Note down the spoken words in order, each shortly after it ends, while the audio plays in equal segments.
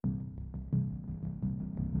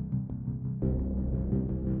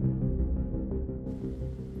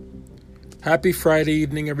Happy Friday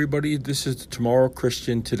evening, everybody. This is the Tomorrow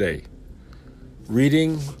Christian Today.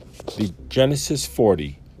 Reading the Genesis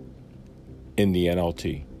 40 in the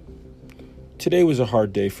NLT. Today was a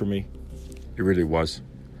hard day for me. It really was.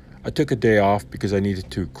 I took a day off because I needed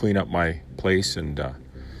to clean up my place and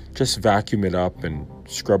just vacuum it up and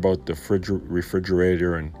scrub out the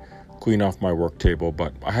refrigerator and clean off my work table.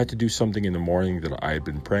 But I had to do something in the morning that I had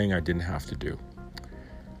been praying I didn't have to do.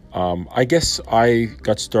 I guess I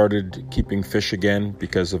got started keeping fish again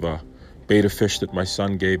because of a betta fish that my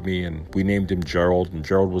son gave me, and we named him Gerald, and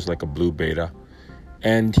Gerald was like a blue betta.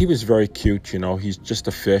 And he was very cute, he's just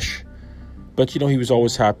a fish. But, he was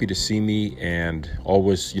always happy to see me, and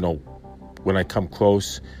always, when I come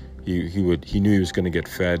close, he knew he was going to get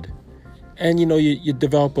fed. And, you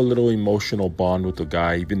develop a little emotional bond with the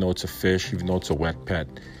guy, even though it's a fish, even though it's a wet pet,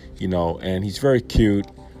 and he's very cute.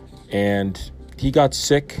 And he got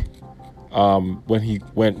sick when he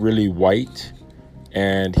went really white,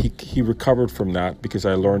 and he recovered from that because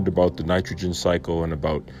I learned about the nitrogen cycle and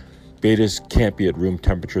about bettas can't be at room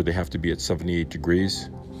temperature. They have to be at 78 degrees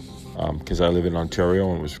because I live in Ontario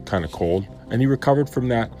and it was kind of cold. And he recovered from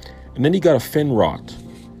that. And then he got a fin rot.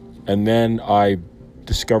 And then I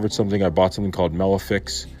discovered something. I bought something called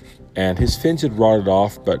Melafix. And his fins had rotted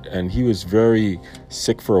off, and he was very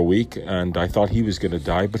sick for a week, and I thought he was going to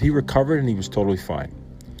die, but he recovered and he was totally fine.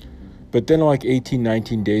 But then like 18,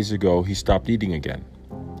 19 days ago, he stopped eating again.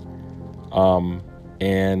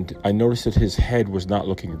 And I noticed that his head was not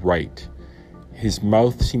looking right. His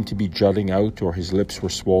mouth seemed to be jutting out, or his lips were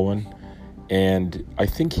swollen, and I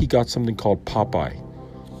think he got something called Popeye.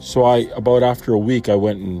 So about after a week, I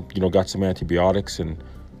went and, got some antibiotics, and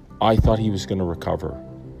I thought he was going to recover.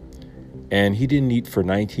 And he didn't eat for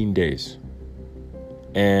 19 days.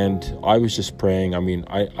 And I was just praying. I'm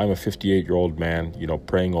a 58-year-old man,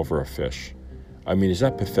 praying over a fish. Is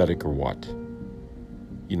that pathetic or what?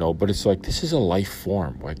 But it's like, this is a life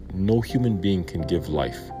form. Like, no human being can give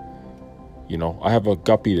life. I have a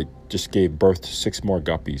guppy that just gave birth to 6 more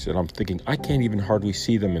guppies. And I'm thinking, I can't even hardly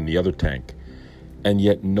see them in the other tank. And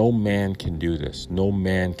yet no man can do this. No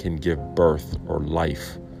man can give birth or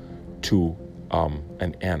life to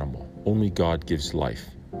an animal. Only God gives life.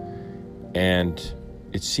 And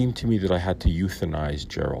it seemed to me that I had to euthanize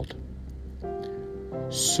Gerald.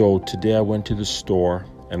 So today I went to the store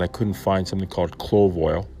and I couldn't find something called clove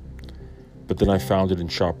oil. But then I found it in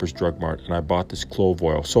Shoppers Drug Mart and I bought this clove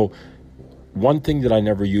oil. So one thing that I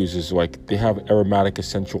never use is they have aromatic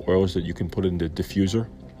essential oils that you can put in the diffuser.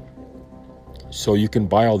 So you can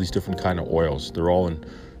buy all these different kind of oils. They're all in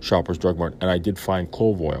Shoppers Drug Mart, and I did find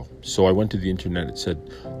clove oil. So I went to the internet. It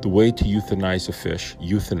said the way to euthanize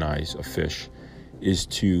a fish is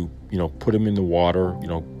to, put him in the water,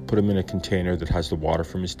 put him in a container that has the water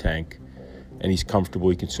from his tank, and he's comfortable,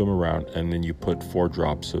 he can swim around, and then you put 4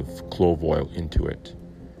 drops of clove oil into it.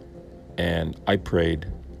 And I prayed.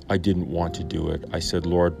 I didn't want to do it. I said,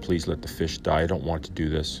 Lord, please let the fish die. I don't want to do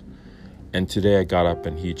this. And today I got up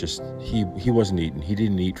and he wasn't eating. He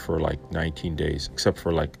didn't eat for 19 days, except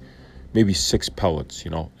for maybe 6 pellets,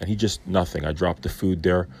 and he just nothing. I dropped the food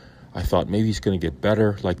there. I thought maybe he's going to get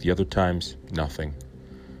better like the other times. Nothing.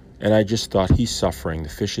 And I just thought he's suffering. The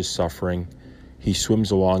fish is suffering. He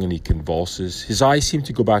swims along and he convulses. His eyes seem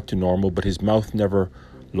to go back to normal, but his mouth never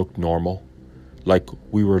looked normal, like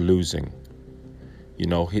we were losing.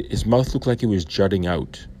 His mouth looked like it was jutting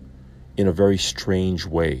out in a very strange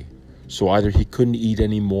way. So either he couldn't eat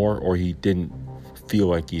anymore or he didn't feel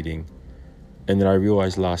like eating. And then I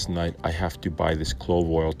realized last night I have to buy this clove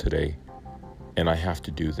oil today and I have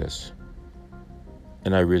to do this.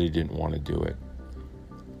 And I really didn't want to do it.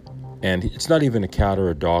 And it's not even a cat or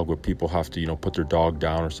a dog where people have to, put their dog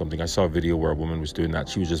down or something. I saw a video where a woman was doing that.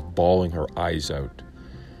 She was just bawling her eyes out.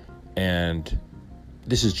 And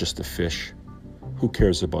this is just a fish. Who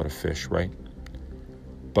cares about a fish, right?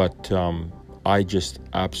 But I just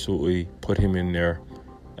absolutely put him in there,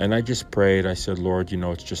 and I just prayed. I said, Lord,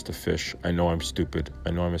 it's just a fish. I know I'm stupid.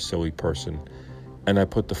 I know I'm a silly person. And I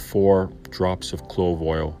put the 4 drops of clove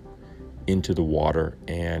oil into the water,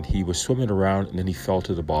 and he was swimming around, and then he fell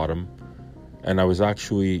to the bottom. And I was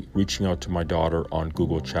actually reaching out to my daughter on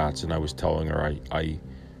Google Chats, and I was telling her,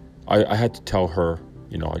 I had to tell her,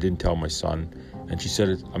 I didn't tell my son. And she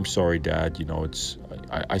said, I'm sorry, Dad,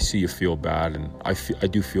 I see you feel bad, and I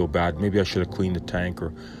do feel bad. Maybe I should have cleaned the tank,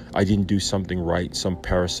 or I didn't do something right. Some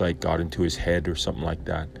parasite got into his head or something like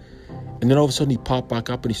that. And then all of a sudden he popped back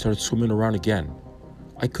up and he started swimming around again.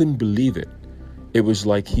 I couldn't believe it. It was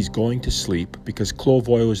like he's going to sleep, because clove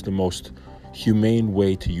oil is the most humane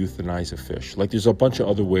way to euthanize a fish. There's a bunch of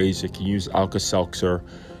other ways. You can use Alka-Seltzer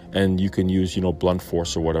and you can use, blunt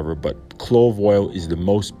force or whatever, but clove oil is the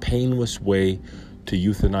most painless way to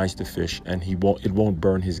euthanize the fish, and it won't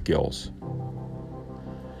burn his gills.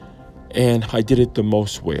 And I did it the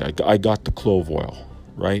most way. I got the clove oil,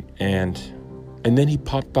 right? And then he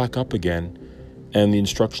popped back up again, and the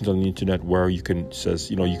instructions on the internet where you can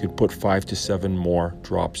put 5 to 7 more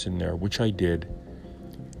drops in there, which I did.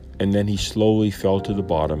 And then he slowly fell to the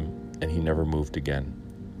bottom, and he never moved again.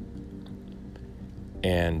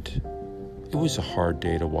 And it was a hard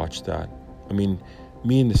day to watch that. I mean,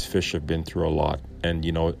 me and this fish have been through a lot, and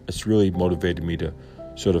it's really motivated me to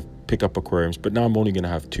sort of pick up aquariums. But now I'm only going to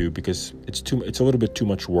have 2 because it's a little bit too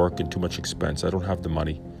much work and too much expense. I don't have the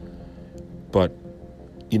money. But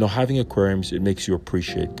having aquariums, it makes you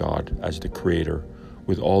appreciate God as the creator,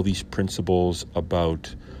 with all these principles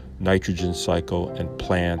about nitrogen cycle and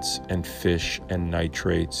plants and fish and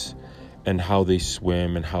nitrates and how they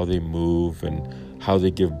swim and how they move and how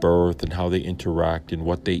they give birth and how they interact and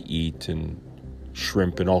what they eat and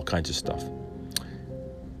shrimp and all kinds of stuff.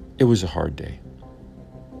 It was a hard day.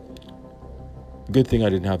 Good thing I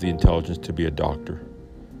didn't have the intelligence to be a doctor,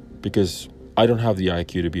 because I don't have the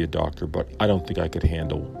IQ to be a doctor, but I don't think I could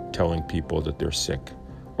handle telling people that they're sick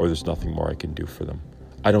or there's nothing more I can do for them.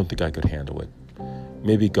 I don't think I could handle it.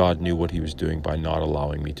 Maybe God knew what he was doing by not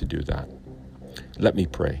allowing me to do that. Let me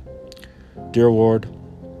pray. Dear Lord,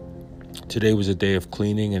 today was a day of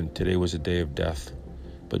cleaning and today was a day of death.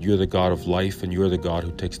 But you're the God of life, and you're the God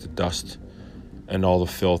who takes the dust and all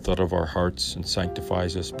the filth out of our hearts and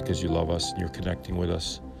sanctifies us because you love us and you're connecting with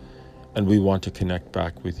us. And we want to connect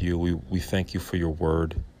back with you. We thank you for your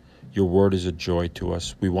word. Your word is a joy to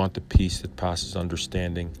us. We want the peace that passes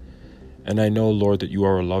understanding. And I know, Lord, that you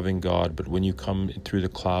are a loving God, but when you come through the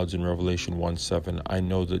clouds in Revelation 1:7, I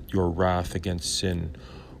know that your wrath against sin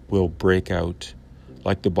will break out,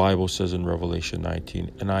 like the Bible says in Revelation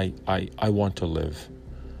 19. And I want to live.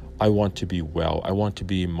 I want to be well. I want to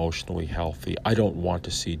be emotionally healthy. I don't want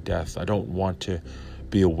to see death. I don't want to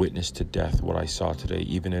be a witness to death, what I saw today,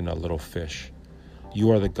 even in a little fish.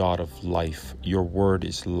 You are the God of life. Your word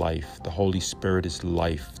is life. The Holy Spirit is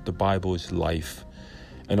life. The Bible is life.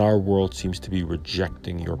 And our world seems to be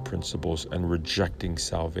rejecting your principles and rejecting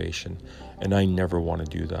salvation. And I never want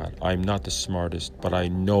to do that. I'm not the smartest, but I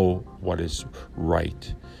know what is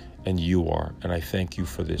right. And you are. And I thank you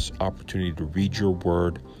for this opportunity to read your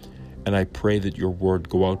word. And I pray that your word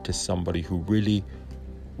go out to somebody who really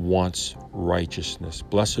wants righteousness.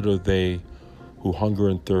 Blessed are they who hunger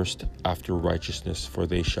and thirst after righteousness, for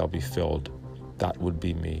they shall be filled. That would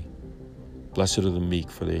be me. Blessed are the meek,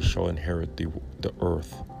 for they shall inherit the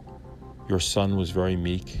earth. Your son was very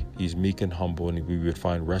meek. He's meek and humble, and we would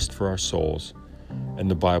find rest for our souls. And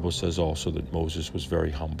the Bible says also that Moses was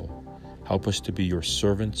very humble. Help us to be your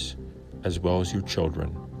servants as well as your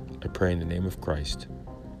children. I pray in the name of Christ.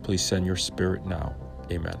 Please send your spirit now.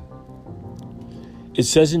 Amen. It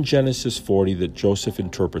says in Genesis 40 that Joseph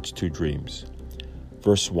interprets 2 dreams.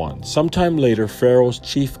 Verse 1, sometime later, Pharaoh's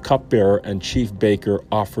chief cupbearer and chief baker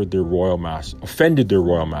offended their royal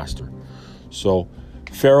master. So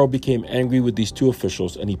Pharaoh became angry with these 2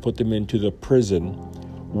 officials, and he put them into the prison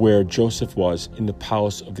where Joseph was, in the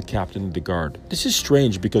palace of the captain of the guard. This is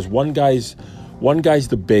strange because one guy's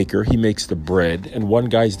the baker, he makes the bread, and one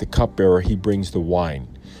guy's the cupbearer, he brings the wine.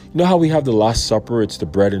 You know how we have the Last Supper? It's the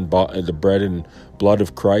bread and blood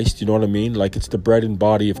of Christ. You know what I mean? Like it's the bread and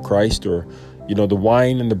body of Christ, or the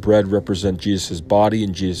wine and the bread represent Jesus' body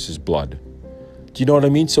and Jesus' blood. Do you know what I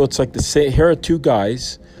mean? So it's like here are 2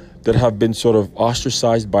 guys that have been sort of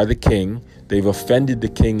ostracized by the king. They've offended the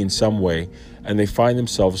king in some way, and they find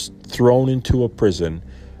themselves thrown into a prison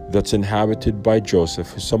that's inhabited by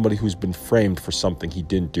Joseph, somebody who's been framed for something he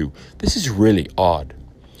didn't do. This is really odd.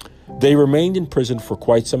 They remained in prison for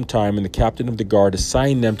quite some time, and the captain of the guard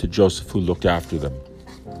assigned them to Joseph, who looked after them.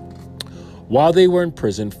 While they were in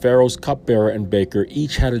prison, Pharaoh's cupbearer and baker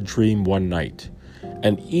each had a dream one night,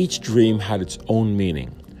 and each dream had its own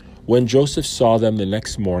meaning. When Joseph saw them the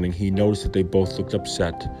next morning, he noticed that they both looked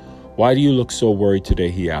upset. "Why do you look so worried today?"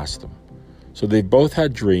 he asked them. So they both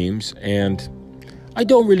had dreams, and I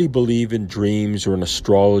don't really believe in dreams or in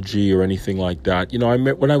astrology or anything like that.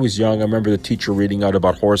 When I was young, I remember the teacher reading out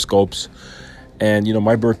about horoscopes. And,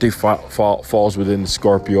 my birthday falls within the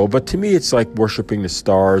Scorpio. But to me, it's like worshiping the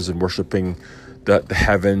stars and worshiping the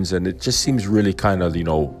heavens. And it just seems really kind of,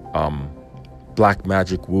 black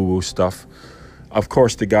magic woo-woo stuff. Of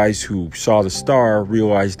course, the guys who saw the star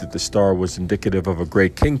realized that the star was indicative of a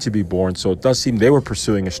great king to be born. So it does seem they were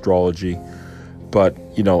pursuing astrology. But,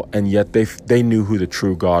 and yet they knew who the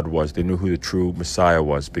true God was. They knew who the true Messiah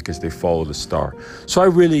was because they followed the star. So I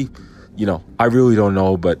really I really don't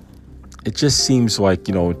know, but it just seems like,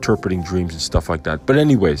 interpreting dreams and stuff like that. But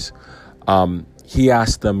anyways, he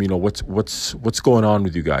asked them, what's going on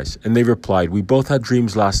with you guys? And they replied, we both had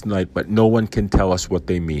dreams last night, but no one can tell us what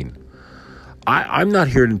they mean. I'm not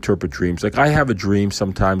here to interpret dreams. Like, I have a dream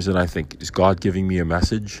sometimes and I think, is God giving me a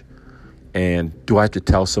message? And do I have to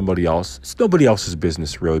tell somebody else? It's nobody else's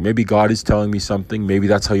business, really. Maybe God is telling me something. Maybe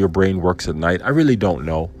that's how your brain works at night. I really don't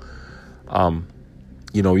know.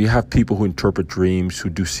 You have people who interpret dreams, who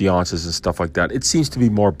do seances and stuff like that. It seems to be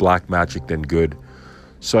more black magic than good.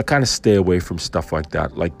 So I kind of stay away from stuff like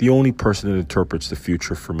that. Like, the only person that interprets the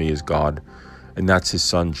future for me is God. And that's his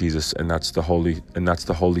son, Jesus. And that's the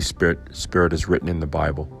Holy Spirit is written in the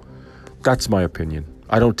Bible. That's my opinion.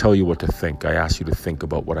 I don't tell you what to think. I ask you to think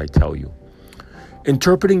about what I tell you.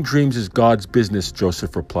 Interpreting dreams is God's business,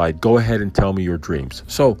 Joseph replied. Go ahead and tell me your dreams.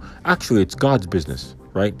 So actually, it's God's business,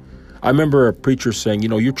 right? I remember a preacher saying,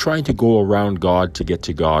 you're trying to go around God to get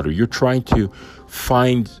to God, or you're trying to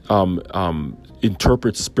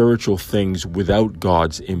interpret spiritual things without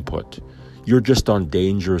God's input. You're just on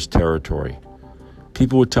dangerous territory.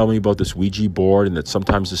 People would tell me about this Ouija board and that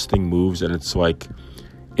sometimes this thing moves, and it's like,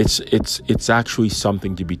 it's actually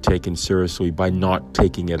something to be taken seriously by not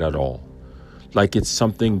taking it at all. Like, it's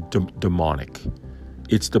something demonic.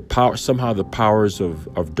 It's the power, somehow the powers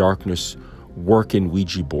of darkness work in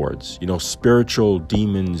Ouija boards. Spiritual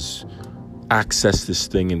demons access this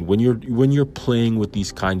thing, and when you're playing with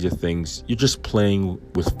these kinds of things, you're just playing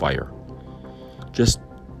with fire. Just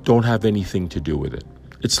don't have anything to do with it.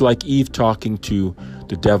 It's like Eve talking to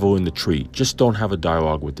the devil in the tree. Just don't have a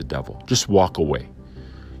dialogue with the devil. Just walk away.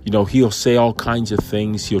 He'll say all kinds of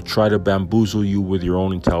things. He'll try to bamboozle you with your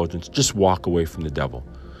own intelligence. Just walk away from the devil.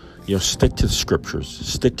 Stick to the scriptures.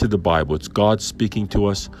 Stick to the Bible. It's God speaking to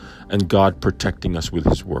us and God protecting us with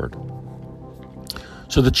his word.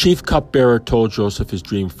 So the chief cupbearer told Joseph his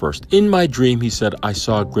dream first. In my dream, he said, I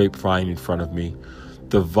saw a grapevine in front of me.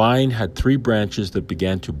 The vine had 3 branches that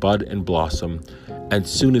began to bud and blossom, and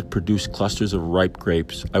soon it produced clusters of ripe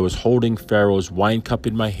grapes. I was holding Pharaoh's wine cup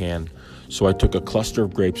in my hand, so I took a cluster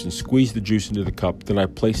of grapes and squeezed the juice into the cup. Then I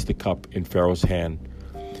placed the cup in Pharaoh's hand.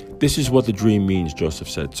 This is what the dream means, Joseph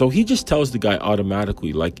said. So he just tells the guy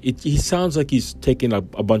automatically, he sounds like he's taken a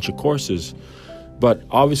bunch of courses, but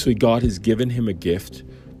obviously God has given him a gift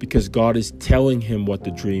because God is telling him what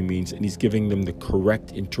the dream means, and he's giving them the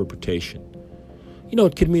correct interpretation.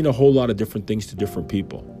 It could mean a whole lot of different things to different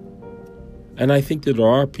people. And I think that there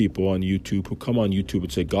are people on YouTube who come on YouTube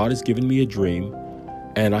and say, God has given me a dream,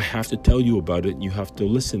 and I have to tell you about it, and you have to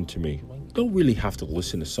listen to me. You don't really have to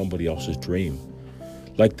listen to somebody else's dream.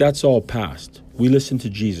 That's all past. We listen to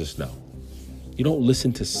Jesus now. You don't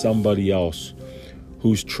listen to somebody else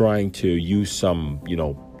who's trying to use some,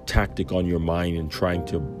 tactic on your mind and trying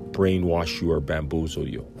to brainwash you or bamboozle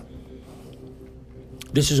you.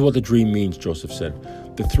 This is what the dream means, Joseph said.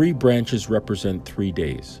 The 3 branches represent 3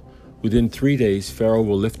 days. Within 3 days, Pharaoh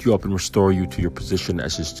will lift you up and restore you to your position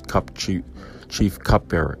as his chief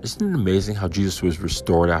cupbearer. Isn't it amazing how Jesus was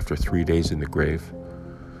restored after 3 days in the grave?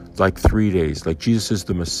 3 days. Jesus is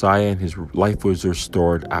the Messiah, and his life was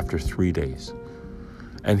restored after 3 days.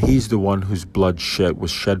 And he's the one whose blood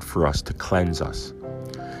was shed for us to cleanse us.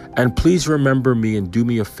 And please remember me and do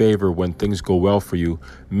me a favor when things go well for you.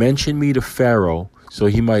 Mention me to Pharaoh so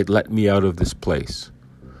he might let me out of this place.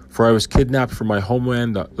 For I was kidnapped from my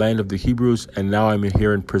homeland, the land of the Hebrews, and now I'm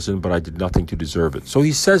here in prison, but I did nothing to deserve it. So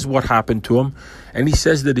he says what happened to him, and he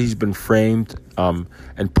says that he's been framed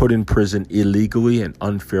and put in prison illegally and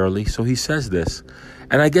unfairly. So he says this.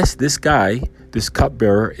 And I guess this guy, this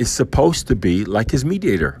cupbearer, is supposed to be like his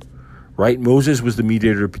mediator, right? Moses was the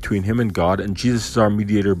mediator between him and God, and Jesus is our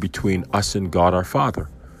mediator between us and God our Father.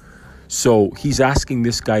 So he's asking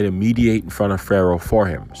this guy to mediate in front of Pharaoh for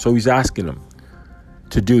him. So he's asking him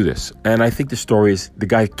to do this. And I think the story is the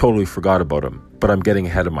guy totally forgot about him, but I'm getting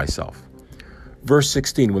ahead of myself. Verse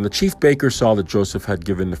 16, when the chief baker saw that Joseph had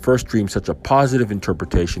given the first dream such a positive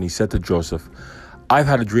interpretation, he said to Joseph, I've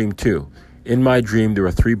had a dream too. In my dream, there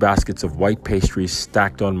were 3 baskets of white pastries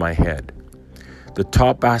stacked on my head. The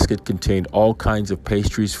top basket contained all kinds of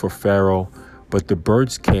pastries for Pharaoh, but the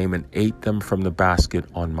birds came and ate them from the basket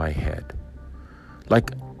on my head.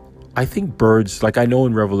 I think birds, I know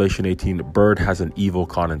in Revelation 18, bird has an evil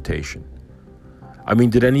connotation.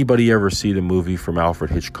 Did anybody ever see the movie from Alfred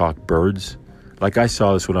Hitchcock, Birds? I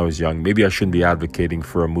saw this when I was young. Maybe I shouldn't be advocating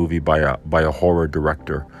for a movie by a horror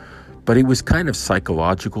director. But it was kind of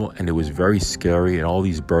psychological, and it was very scary, and all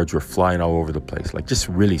these birds were flying all over the place. Just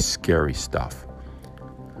really scary stuff.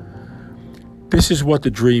 This is what the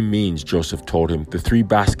dream means, Joseph told him. The 3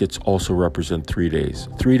 baskets also represent 3 days.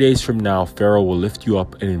 3 days from now, Pharaoh will lift you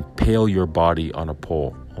up and impale your body on a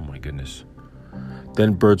pole. Oh my goodness.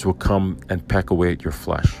 Then birds will come and peck away at your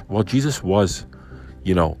flesh. Well, Jesus was,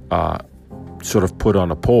 sort of put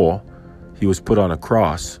on a pole. He was put on a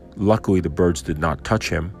cross. Luckily, the birds did not touch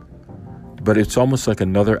him. But it's almost like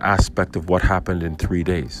another aspect of what happened in 3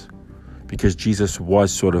 days. Because Jesus was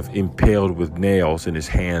sort of impaled with nails in his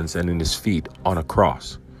hands and in his feet on a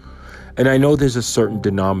cross. And I know there's a certain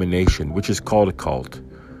denomination, which is called a cult,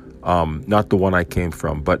 not the one I came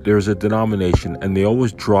from, but there's a denomination, and they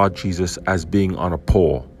always draw Jesus as being on a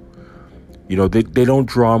pole. They don't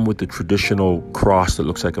draw him with the traditional cross that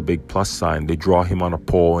looks like a big plus sign. They draw him on a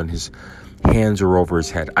pole, and his hands are over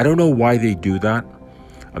his head. I don't know why they do that.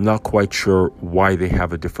 I'm not quite sure why they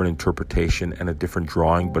have a different interpretation and a different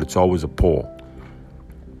drawing, but it's always a pole.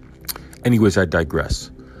 Anyways, I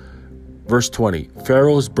digress. Verse 20,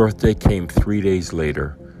 Pharaoh's birthday came 3 days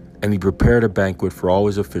later, and he prepared a banquet for all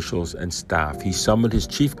his officials and staff. He summoned his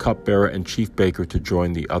chief cupbearer and chief baker to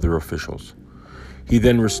join the other officials. He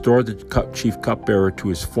then restored the chief cupbearer to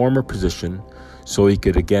his former position so he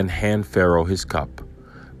could again hand Pharaoh his cup.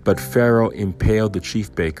 But Pharaoh impaled the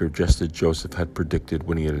chief baker just as Joseph had predicted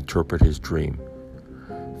when he had interpreted his dream.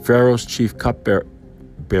 Pharaoh's chief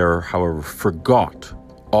cupbearer, however, forgot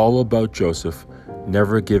all about Joseph,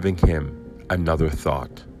 never giving him another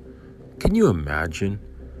thought. Can you imagine?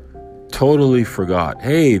 Totally forgot.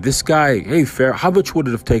 Hey, Pharaoh, how much would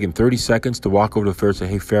it have taken? 30 seconds to walk over to Pharaoh and say,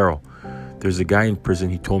 hey, Pharaoh, there's a guy in prison.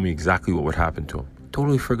 He told me exactly what would happen to him.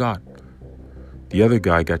 Totally forgot. The other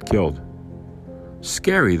guy got killed.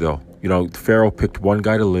 Scary, though. Pharaoh picked one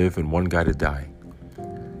guy to live and one guy to die.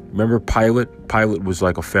 Remember Pilate? Pilate was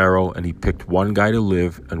like a pharaoh, and he picked one guy to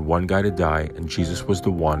live and one guy to die, and Jesus was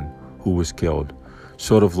the one who was killed.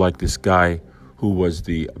 Sort of like this guy who was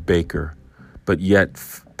the baker. But yet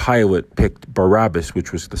Pilate picked Barabbas,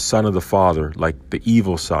 which was the son of the father, like the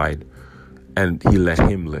evil side, and he let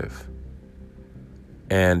him live.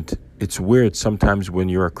 And it's weird, sometimes when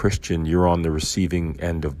you're a Christian, you're on the receiving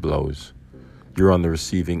end of blows. You're on the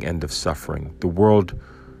receiving end of suffering. The world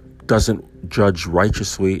doesn't judge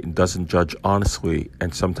righteously, it doesn't judge honestly,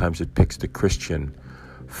 and sometimes it picks the Christian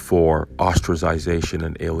for ostracization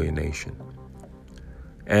and alienation.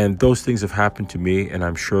 And those things have happened to me, and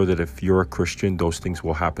I'm sure that if you're a Christian, those things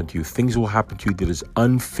will happen to you. Things will happen to you that is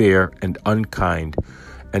unfair and unkind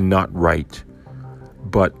and not right.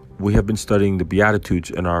 But we have been studying the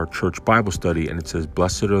Beatitudes in our church Bible study, and it says,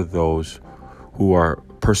 blessed are those who are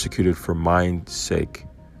persecuted for my sake.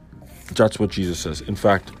 That's what Jesus says. In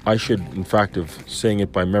fact, of saying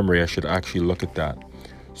it by memory, I should actually look at that.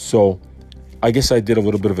 So I guess I did a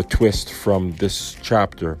little bit of a twist from this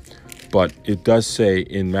chapter, but it does say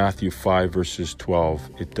in Matthew 5 verses 12,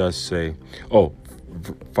 it does say,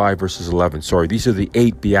 5 verses 11. Sorry, these are the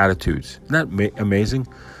 8 Beatitudes. Isn't that amazing?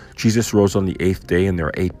 Jesus rose on the 8th day and there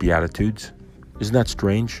are 8 Beatitudes. Isn't that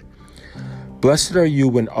strange? Blessed are you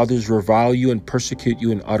when others revile you and persecute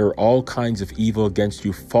you and utter all kinds of evil against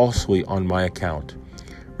you falsely on my account.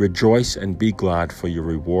 Rejoice and be glad, for your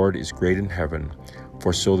reward is great in heaven,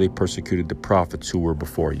 for so they persecuted the prophets who were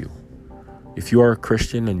before you. If you are a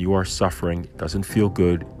Christian and you are suffering, it doesn't feel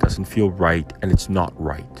good, it doesn't feel right, and it's not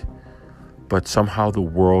right. But somehow the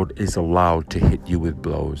world is allowed to hit you with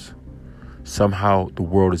blows. Somehow the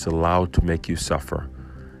world is allowed to make you suffer.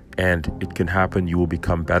 And it can happen, you will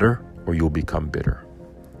become better, or you'll become bitter.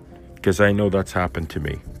 Because I know that's happened to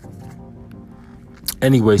me.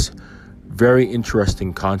 Anyways, very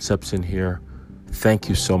interesting concepts in here. Thank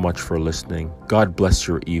you so much for listening. God bless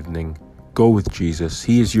your evening. Go with Jesus.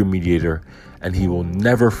 He is your mediator, and he will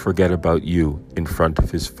never forget about you in front of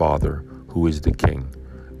his Father, who is the King.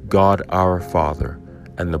 God our Father,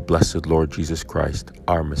 and the blessed Lord Jesus Christ,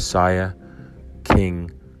 our Messiah,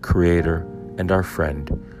 King, Creator, and our friend.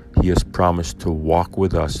 He has promised to walk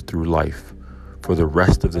with us through life for the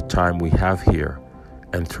rest of the time we have here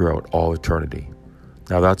and throughout all eternity.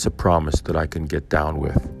 Now that's a promise that I can get down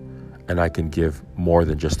with, and I can give more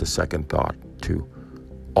than just a second thought to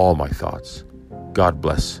all my thoughts. God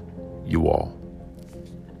bless you all.